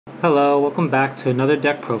Hello, welcome back to another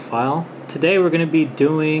deck profile. Today we're going to be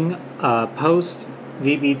doing a post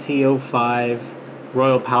VBT05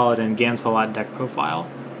 Royal Paladin Gancelot deck profile.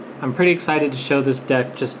 I'm pretty excited to show this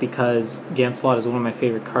deck just because Gancelot is one of my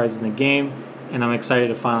favorite cards in the game, and I'm excited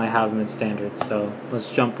to finally have him in standard. So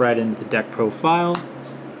let's jump right into the deck profile.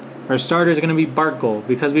 Our starter is going to be Barkle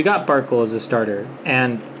because we got Barkle as a starter,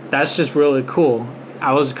 and that's just really cool.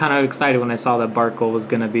 I was kind of excited when I saw that Barkle was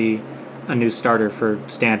going to be a new starter for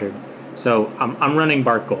standard. So I'm running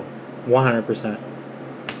Barkle 100%.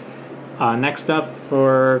 Next up,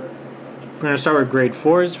 we're going to start with grade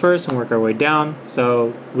 4s first and work our way down.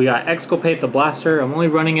 So we got Exculpate the Blaster. I'm only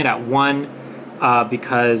running it at 1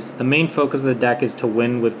 because the main focus of the deck is to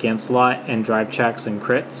win with Gancelot and drive checks and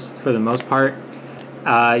crits for the most part.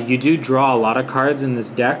 You do draw a lot of cards in this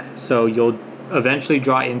deck, so you'll eventually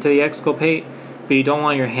draw into the Exculpate, but you don't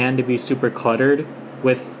want your hand to be super cluttered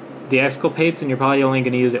with the Exculpates, and you're probably only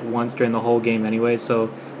going to use it once during the whole game anyway, so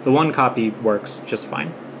the 1 copy works just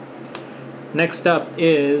fine. Next up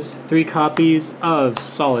is 3 copies of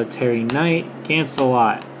Solitary Knight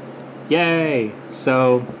Gancelot. Yay!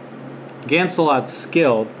 So Gancelot's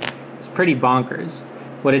skill is pretty bonkers.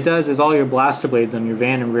 What it does is all your blaster blades on your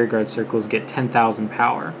van and rearguard circles get 10,000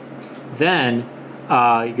 power. Then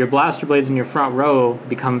your blaster blades in your front row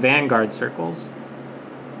become Vanguard circles.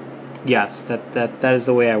 Yes, that is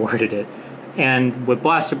the way I worded it. And with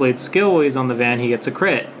Blaster Blade's skill, while he's on the van, he gets a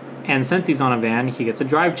crit. And since he's on a van, he gets a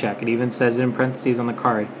drive check. It even says in parentheses on the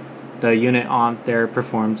card, the unit on there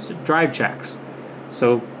performs drive checks.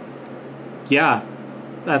 So, yeah,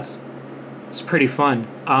 it's pretty fun.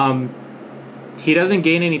 He doesn't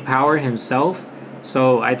gain any power himself,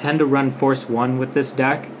 so I tend to run Force 1 with this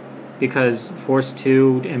deck, because Force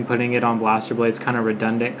 2 and putting it on Blaster Blade is kind of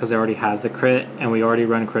redundant because it already has the crit, and we already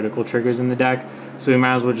run critical triggers in the deck, so we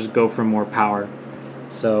might as well just go for more power.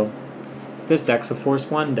 So this deck's a Force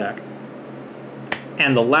 1 deck.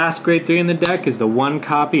 And the last grade 3 in the deck is the 1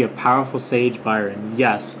 copy of Powerful Sage Byron.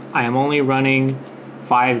 Yes, I am only running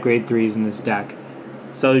 5 grade 3s in this deck.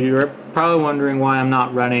 So you're probably wondering why I'm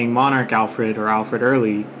not running Monarch Alfred or Alfred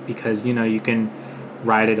early, because you can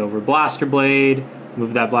ride it over Blaster Blade,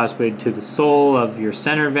 move that Blaster Blade to the soul of your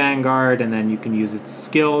center Vanguard, and then you can use its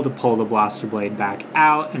skill to pull the Blaster Blade back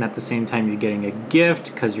out, and at the same time you're getting a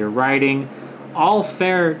gift because you're riding. All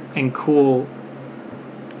fair and cool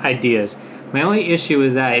ideas. My only issue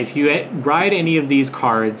is that if you ride any of these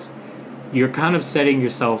cards, you're kind of setting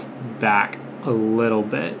yourself back a little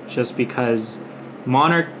bit, just because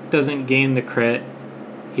Monarch doesn't gain the crit,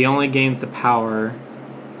 he only gains the power,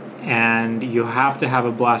 and you have to have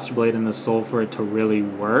a Blaster Blade in the soul for it to really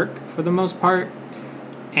work for the most part,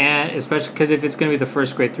 and especially because if it's going to be the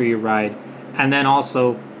first grade 3 you ride, and then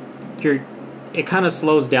also it kind of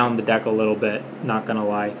slows down the deck a little bit, not gonna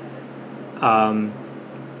lie.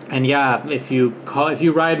 And yeah, if you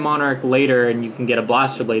ride Monarch later and you can get a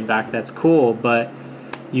Blaster Blade back, that's cool, but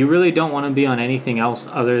you really don't want to be on anything else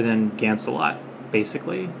other than Gancelot,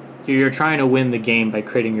 basically. You're trying to win the game by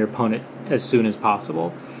creating your opponent as soon as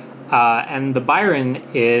possible. And the Byron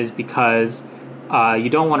is because you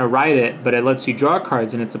don't want to ride it, but it lets you draw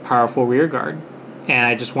cards and it's a powerful rearguard. And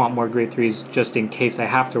I just want more grade 3s just in case I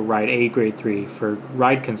have to ride a grade 3 for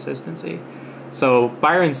ride consistency. So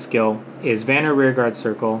Byron's skill is van or rearguard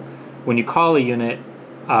circle. When you call a unit,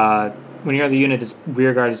 when the unit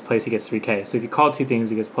rearguard is placed, he gets 3k. So if you call 2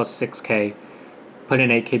 things, he gets plus 6k. Put an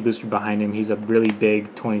 8k booster behind him, he's a really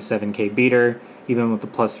big 27k beater. Even with the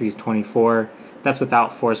plus 3 is 24. That's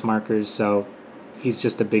without force markers, so he's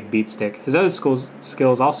just a big beat stick. His other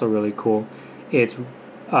skill is also really cool. It's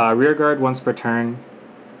rearguard once per turn.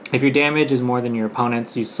 If your damage is more than your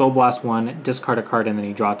opponent's, you Soul Blast 1, discard a card, and then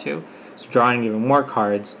you draw 2. So drawing even more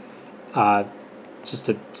cards just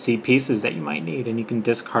to see pieces that you might need. And you can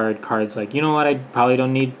discard cards like, you know what, I probably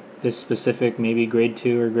don't need this specific maybe grade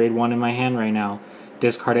 2 or grade 1 in my hand right now.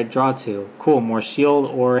 Discard it, draw 2. Cool, more shield,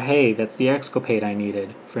 or hey, that's the Exculpate I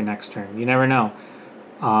needed for next turn. You never know.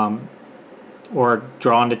 Or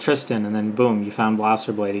draw into Tristan, and then boom, you found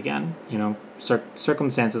Blaster Blade again.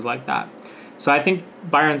 Circumstances like that. So I think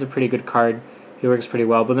Byron's a pretty good card. He works pretty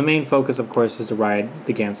well, but the main focus, of course, is to ride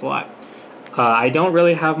the Gancelot. I don't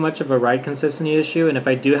really have much of a ride consistency issue, and if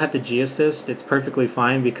I do have to G-assist, it's perfectly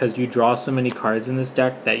fine because you draw so many cards in this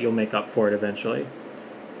deck that you'll make up for it eventually.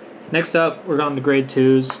 Next up, we're on to grade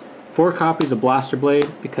 2s. 4 copies of Blaster Blade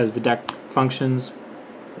because the deck functions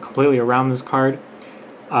completely around this card.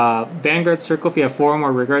 Vanguard Circle, if you have 4 or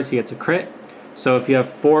more rearguards, he gets a crit. So if you have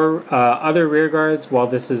 4 other rearguards while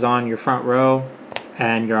this is on your front row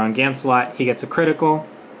and you're on Gancelot, he gets a critical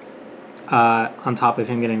on top of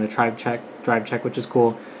him getting the drive check, which is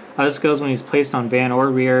cool. Other skills: when he's placed on van or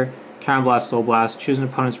rear, counterblast, soul blast, choose an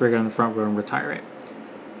opponent's rear guard in the front row and retire it.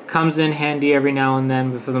 Comes in handy every now and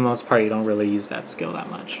then, but for the most part you don't really use that skill that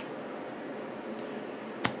much.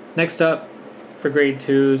 Next up, for grade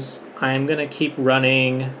 2s, I'm going to keep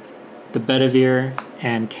running the Bedivere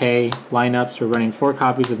and K lineups. We're running 4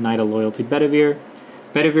 copies of Knight of Loyalty Bedivere.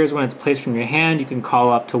 Bedivere is when it's placed from your hand, you can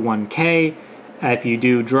call up to 1K. If you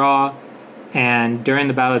do draw, and during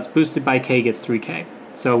the battle it's boosted by K, gets 3K.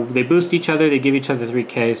 So they boost each other, they give each other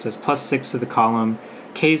 3K, so it's plus 6 to the column.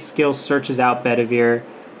 K's skill searches out Bedivere,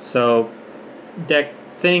 so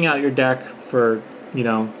thinning out your deck for, you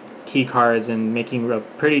know, key cards and making a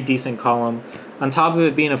pretty decent column. On top of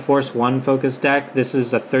it being a Force 1 focused deck, this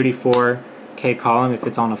is a 34K column if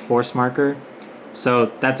it's on a Force marker.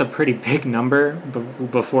 So that's a pretty big number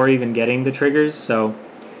before even getting the triggers, so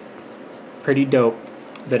pretty dope.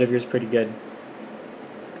 Bedivere's pretty good.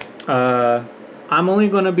 I'm only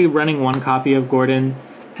going to be running 1 copy of Gordon,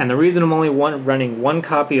 and the reason I'm only running 1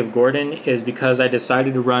 copy of Gordon is because I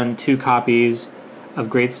decided to run 2 copies of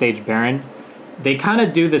Great Sage Baron. They kind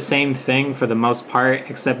of do the same thing for the most part,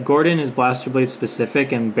 except Gordon is Blaster Blade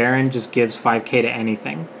specific and Baron just gives 5K to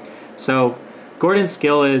anything. So Gordon's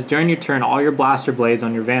skill is, during your turn, all your Blaster Blades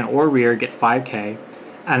on your van or rear get 5K,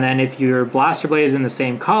 and then if your Blaster Blade is in the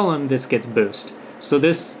same column, this gets boost. So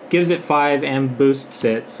this gives it 5 and boosts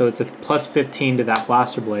it, so it's a plus 15 to that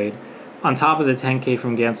Blaster Blade, on top of the 10K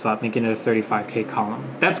from Gancelot, making it a 35K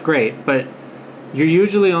column. That's great, but you're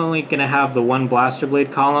usually only going to have the 1 Blaster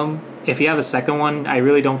Blade column. If you have a second one, I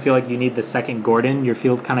really don't feel like you need the second Gordon. Your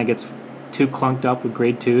field kind of gets too clunked up with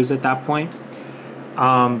grade 2s at that point.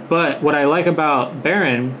 But what I like about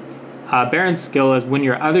Baron, Baron's skill is when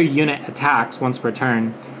your other unit attacks once per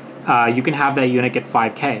turn, you can have that unit get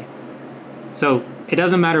 5K. So it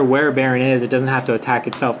doesn't matter where Baron is, it doesn't have to attack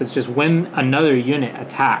itself. It's just when another unit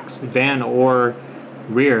attacks, van or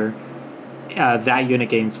rear, that unit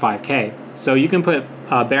gains 5K. So you can put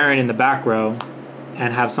Baron in the back row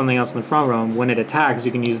and have something else in the front row, and when it attacks,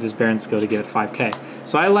 you can use this Baron skill to give it 5K.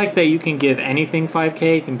 So I like that you can give anything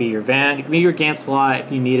 5K. It can be your van, it can be your Gancelot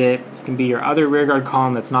if you need it, it can be your other rearguard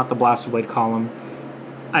column that's not the Blaster Blade column.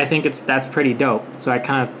 I think that's pretty dope, so I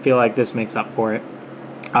kind of feel like this makes up for it.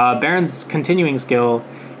 Baron's continuing skill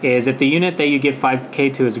is, if the unit that you give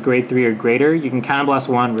 5K to is a grade 3 or greater, you can counterblast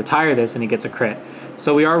 1, retire this, and he gets a crit.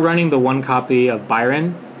 So we are running the 1 copy of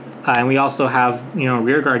Byron, and we also have, you know,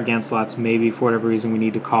 rearguard Gancelots maybe for whatever reason we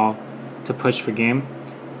need to call to push for game.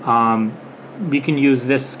 We can use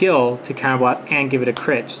this skill to counterblast and give it a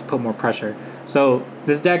crit, just to put more pressure. So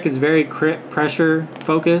this deck is very crit pressure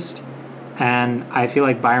focused, and I feel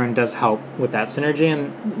like Byron does help with that synergy,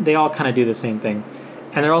 and they all kind of do the same thing.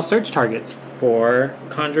 And they're all search targets for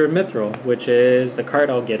Conjure of Mithril, which is the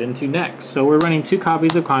card I'll get into next. So we're running 2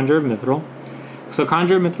 copies of Conjure of Mithril. So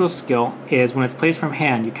Conjure of Mithril's skill is, when it's placed from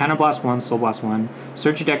hand, you counterblast 1, soul blast 1,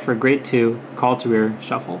 search your deck for a grade 2, call to rear,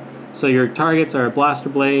 shuffle. So your targets are Blaster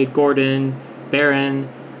Blade, Gordon, Baron,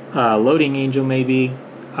 Loading Angel maybe.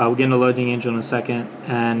 We'll get into Loading Angel in a second,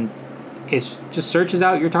 and it just searches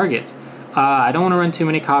out your targets. I don't want to run too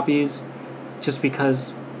many copies, just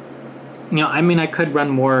because, you know, I mean, I could run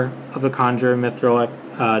more of the Conjure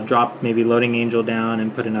Mithril, drop maybe Loading Angel down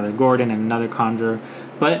and put another Gordon and another Conjure.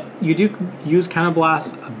 But you do use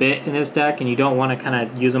Counterblast a bit in this deck, and you don't want to kind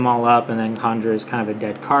of use them all up, and then Conjure is kind of a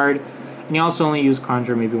dead card. And you also only use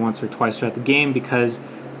Conjure maybe once or twice throughout the game, because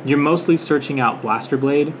you're mostly searching out Blaster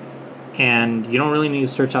Blade, and you don't really need to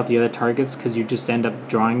search out the other targets because you just end up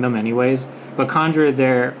drawing them anyways. But Conjure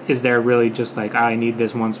is there really just like, I need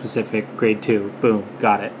this one specific grade 2, boom,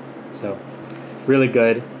 got it. So really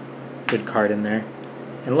good card in there.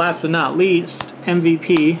 And last but not least,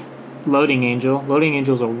 MVP, Loading Angel. Loading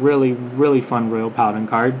Angel is a really, really fun Royal Paladin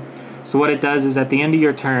card. So what it does is, at the end of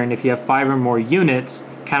your turn, if you have 5 or more units,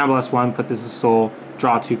 counterblast 1, put this as soul,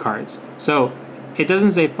 draw 2 cards. So it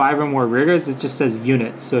doesn't say 5 or more rear guards, it just says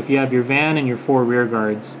units. So if you have your van and your 4 rear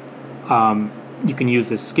guards, you can use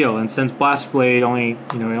this skill. And since Blaster Blade only,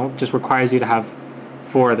 it just requires you to have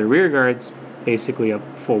 4 other rear guards, basically a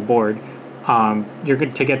full board, you're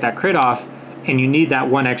going to get that crit off, and you need that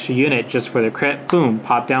 1 extra unit just for the crit. Boom,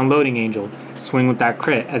 pop down Loading Angel, swing with that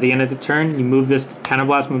crit. At the end of the turn, you move this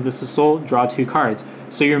Counterblast, move this to soul, draw 2 cards.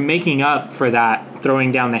 So you're making up for that,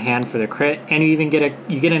 throwing down the hand for the crit, and you even get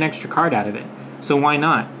an extra card out of it. So why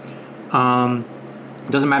not?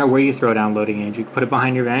 It doesn't matter where you throw down Loading Angel. You can put it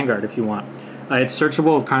behind your Vanguard if you want. It's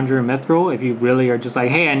searchable with Conjure and Mithril if you really are just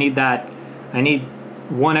like, hey, I need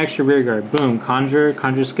 1 extra rear guard. Boom,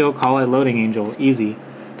 Conjure skill, call it Loading Angel, easy.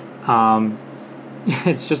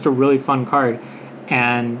 It's just a really fun card,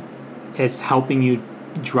 and it's helping you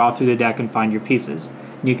draw through the deck and find your pieces.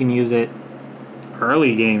 And you can use it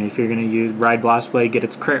early game if you're going to use Ride Blast Blade, get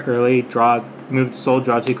its crit early, move to soul,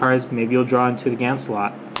 draw 2 cards, maybe you'll draw into the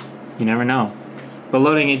Gancelot. You never know. But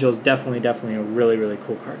Loading Angel is definitely a really, really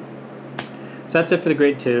cool card. So that's it for the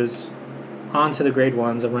grade 2s. On to the grade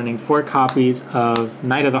 1s. I'm running 4 copies of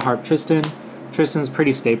Knight of the Harp Tristan. Tristan's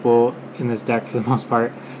pretty staple in this deck for the most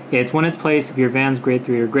part. It's when it's placed, if your Van's grade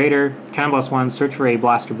 3 or greater, Counterblast 1, search for a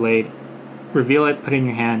Blaster Blade, reveal it, put it in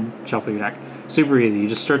your hand, shuffle your deck. Super easy. You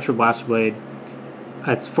just search for Blaster Blade.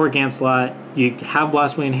 It's for Gancelot. You have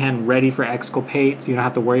Blaster Blade in hand ready for Exculpate, so you don't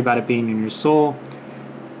have to worry about it being in your soul.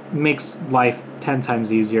 Makes life 10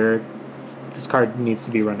 times easier. This card needs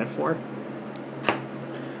to be run at 4.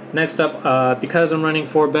 Next up, because I'm running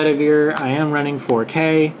 4 Bedivere, I am running 4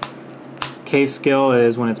 K. K's skill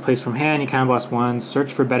is when it's placed from hand, you Counterblast 1,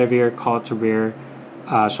 search for Bedivere, call it to rear,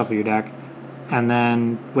 shuffle your deck. And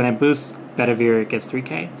then when it boosts Bedivere, it gets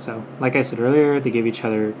 3K. So, like I said earlier, they give each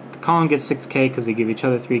other, the column gets 6K because they give each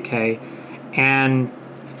other 3K. And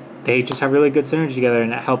they just have really good synergy together,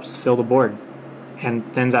 and it helps fill the board and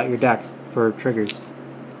thins out your deck for triggers.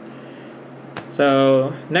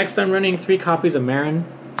 So, next I'm running 3 copies of Marin.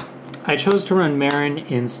 I chose to run Marin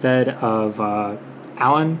instead of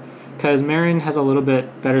Alan, because Marin has a little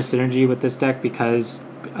bit better synergy with this deck because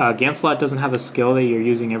Gancelot doesn't have a skill that you're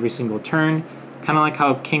using every single turn. Kind of like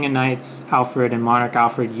how King of Knights Alfred and Monarch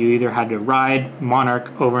Alfred, you either had to ride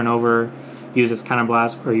Monarch over and over, use its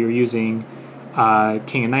Counterblast, or you're using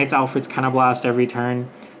King of Knights Alfred's Counterblast every turn.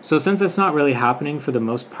 So since it's not really happening for the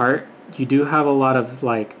most part, you do have a lot of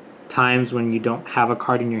times when you don't have a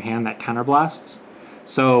card in your hand that counterblasts.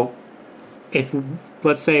 So if,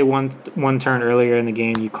 let's say one turn earlier in the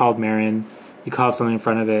game you called Marin, you called something in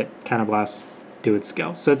front of it, counterblast, do its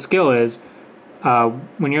skill. So its skill is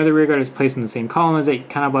when your other rearguard is placed in the same column as it, you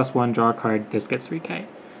counterblast 1, draw a card, this gets 3K.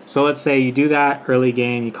 So let's say you do that early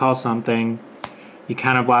game, you call something, you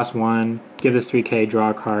counterblast 1, give this 3K, draw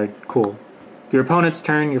a card, cool. Your opponent's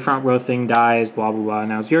turn, your front row thing dies, blah blah blah,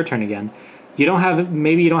 now it's your turn again.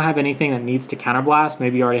 Maybe you don't have anything that needs to counterblast.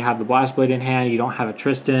 Maybe you already have the Blast Blade in hand, you don't have a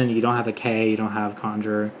Tristan, you don't have a K, you don't have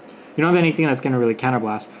Conjurer. You don't have anything that's going to really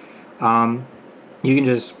counterblast. You can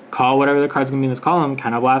just call whatever the card's going to be in this column,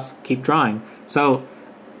 counterblast, keep drawing. So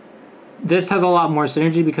this has a lot more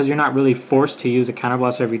synergy because you're not really forced to use a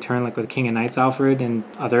counterblast every turn like with King of Knights Alfred and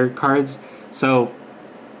other cards. So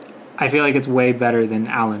I feel like it's way better than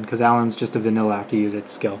Alan, because Alan's just a vanilla after you use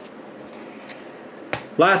its skill.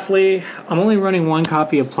 Lastly, I'm only running 1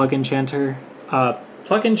 copy of Plug Enchanter.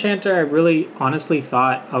 Plug Enchanter, I really honestly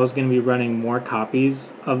thought I was going to be running more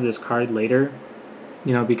copies of this card later,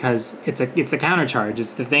 because it's a countercharge.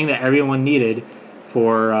 It's the thing that everyone needed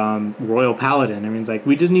for Royal Paladin. Everyone's like,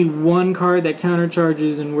 we just need 1 card that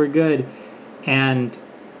countercharges and we're good. And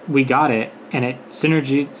we got it, and it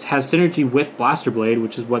has synergy with Blaster Blade,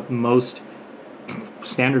 which is what most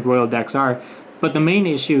standard Royal decks are. But the main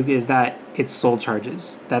issue is that it's soul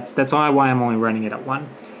charges. That's why I'm only running it at 1.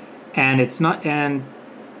 And the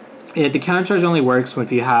counter charge only works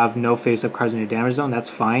if you have no face-up cards in your damage zone. That's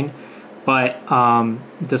fine. But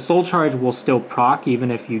the soul charge will still proc even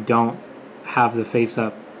if you don't have the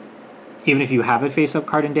face-up. Even if you have a face-up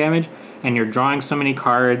card in damage, and you're drawing so many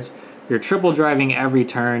cards, you're triple driving every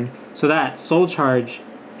turn. So that soul charge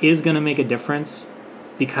is going to make a difference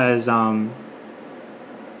because,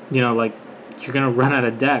 you're going to run out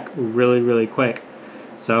of deck really, really quick.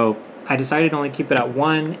 So I decided to only keep it at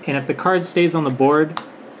 1, and if the card stays on the board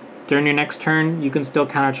during your next turn, you can still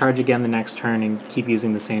countercharge again the next turn and keep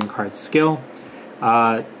using the same card's skill.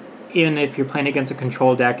 Even if you're playing against a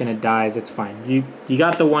control deck and it dies, it's fine. You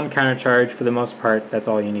got the 1 countercharge for the most part, that's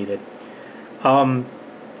all you needed.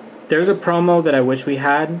 There's a promo that I wish we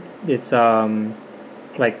had. It's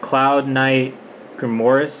like Cloud Knight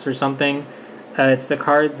Grimoris or something. It's the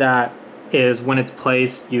card that is when it's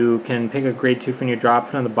placed, you can pick a grade 2 from your drop,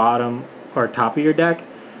 put it on the bottom or top of your deck,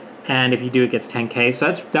 and if you do, it gets 10K. So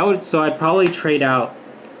I'd probably trade out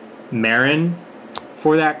Marin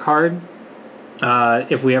for that card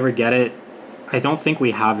if we ever get it. I don't think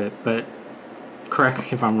we have it, but correct me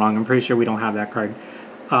if I'm wrong. I'm pretty sure we don't have that card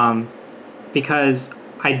because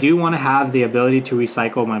I do want to have the ability to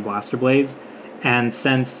recycle my Blaster Blades, and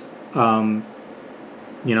since I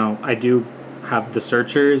do have the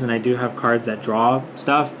searchers and I do have cards that draw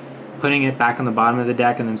stuff, putting it back on the bottom of the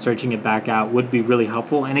deck and then searching it back out would be really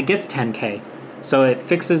helpful, and it gets 10K. So it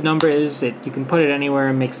fixes numbers, you can put it anywhere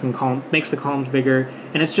and makes the columns bigger,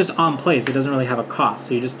 and it's just on place. It doesn't really have a cost,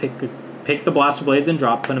 so you just pick the Blaster Blades and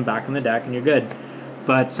drop, put them back on the deck, and you're good.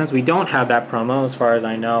 But since we don't have that promo, as far as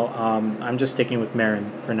I know, I'm just sticking with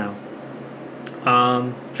Marin for now.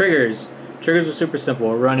 Triggers. Triggers are super simple.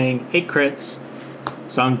 We're running 8 crits,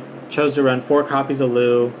 so I chose to run 4 copies of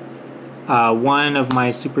Lou, 1 of my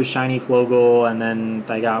super shiny Flogel, and then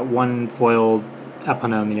I got 1 foiled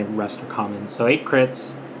Epona, and the rest are common. So 8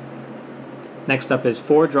 crits. Next up is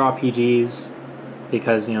 4 draw PGs,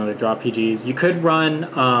 because they're draw PGs. You could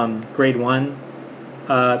run grade 1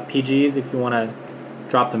 PGs if you want to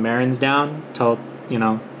drop the Marins down till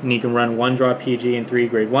and you can run 1 draw PG and 3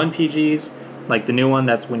 grade 1 PGs. Like the new one,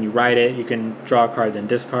 that's when you ride it, you can draw a card then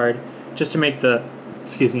discard, just to make the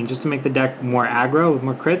deck more aggro with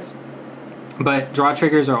more crits. But draw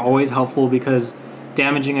triggers are always helpful because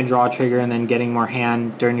damaging a draw trigger and then getting more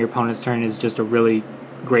hand during your opponent's turn is just a really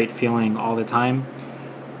great feeling all the time.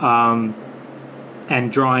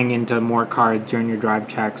 And drawing into more cards during your drive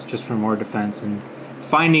checks just for more defense, and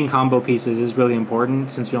finding combo pieces is really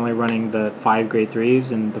important since you're only running the 5 grade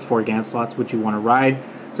 3s and the 4 Gancelots which you want to ride.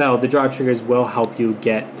 So the draw triggers will help you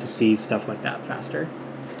get to see stuff like that faster.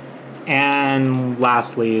 And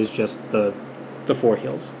lastly is just the 4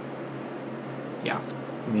 heals. Yeah,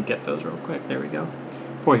 let me get those real quick. There we go.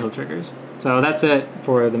 4 heal triggers. So that's it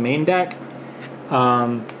for the main deck.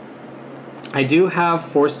 I do have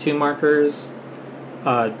Force 2 markers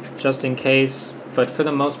just in case, but for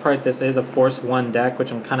the most part this is a Force 1 deck,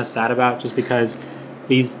 which I'm kind of sad about just because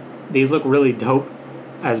these look really dope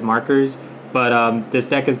as markers. But this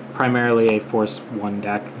deck is primarily a Force 1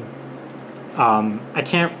 deck. I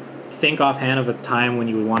can't think offhand of a time when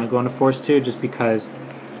you would want to go into Force 2 just because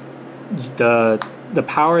the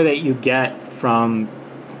power that you get from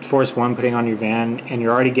Force 1 putting on your van, and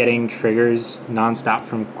you're already getting triggers nonstop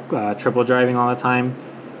from triple driving all the time.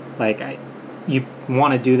 You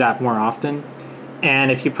want to do that more often.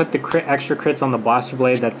 And if you put the extra crits on the Blaster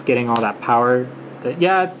Blade that's getting all that power,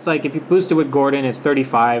 it's like if you boost it with Gordon, it's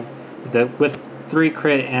 35. With 3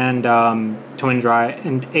 crit and twin drive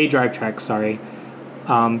and a drive track, sorry.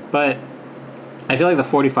 But I feel like the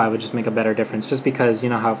 45 would just make a better difference, just because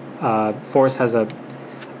how Force has a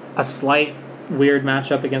slight weird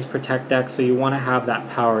matchup against Protect decks, so you want to have that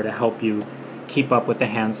power to help you keep up with the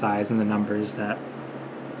hand size and the numbers that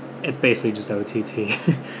it's basically just OTT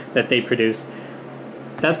that they produce.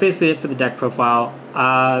 That's basically it for the deck profile.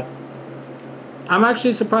 I'm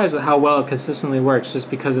actually surprised with how well it consistently works, just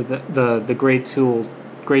because of the grade 2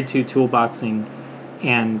 toolboxing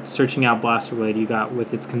and searching out Blaster Blade you got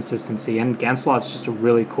with its consistency. And Gancelot's just a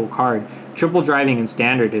really cool card. Triple driving in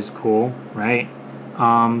Standard is cool, right?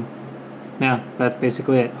 Yeah, that's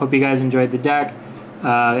basically it. Hope you guys enjoyed the deck.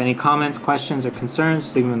 Any comments, questions, or concerns,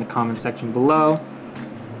 just leave them in the comment section below.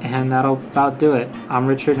 And that'll about do it. I'm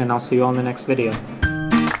Richard, and I'll see you all in the next video.